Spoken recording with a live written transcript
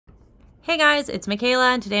Hey guys, it's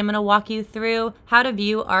Michaela, and today I'm going to walk you through how to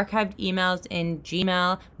view archived emails in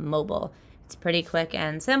Gmail Mobile. It's pretty quick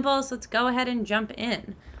and simple, so let's go ahead and jump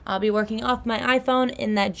in. I'll be working off my iPhone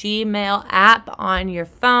in that Gmail app on your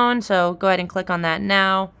phone, so go ahead and click on that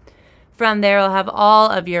now. From there, you'll have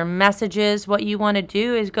all of your messages. What you want to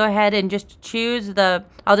do is go ahead and just choose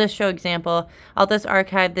I'll just show example. I'll just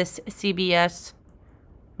archive this CBS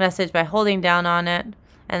message by holding down on it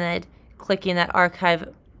and then clicking that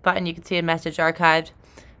archive button. You can see a message archived.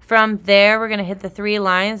 From there, we're going to hit the three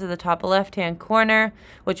lines at the top left hand corner,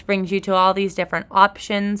 which brings you to all these different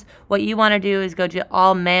options. What you want to do is go to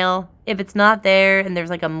all mail. If it's not there and there's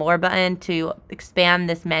like a more button to expand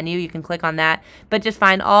this menu, you can click on that, but just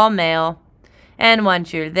find all mail. And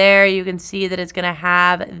once you're there, you can see that it's going to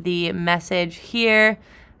have the message here.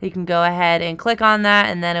 You can go ahead and click on that,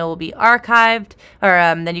 and then it will be archived, or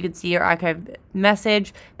then you can see your archived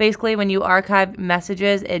message. Basically, when you archive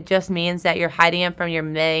messages, it just means that you're hiding it from your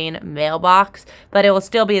main mailbox, but it will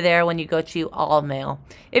still be there when you go to all mail.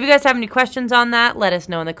 If you guys have any questions on that, let us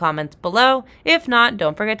know in the comments below. If not,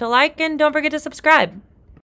 don't forget to like and don't forget to subscribe.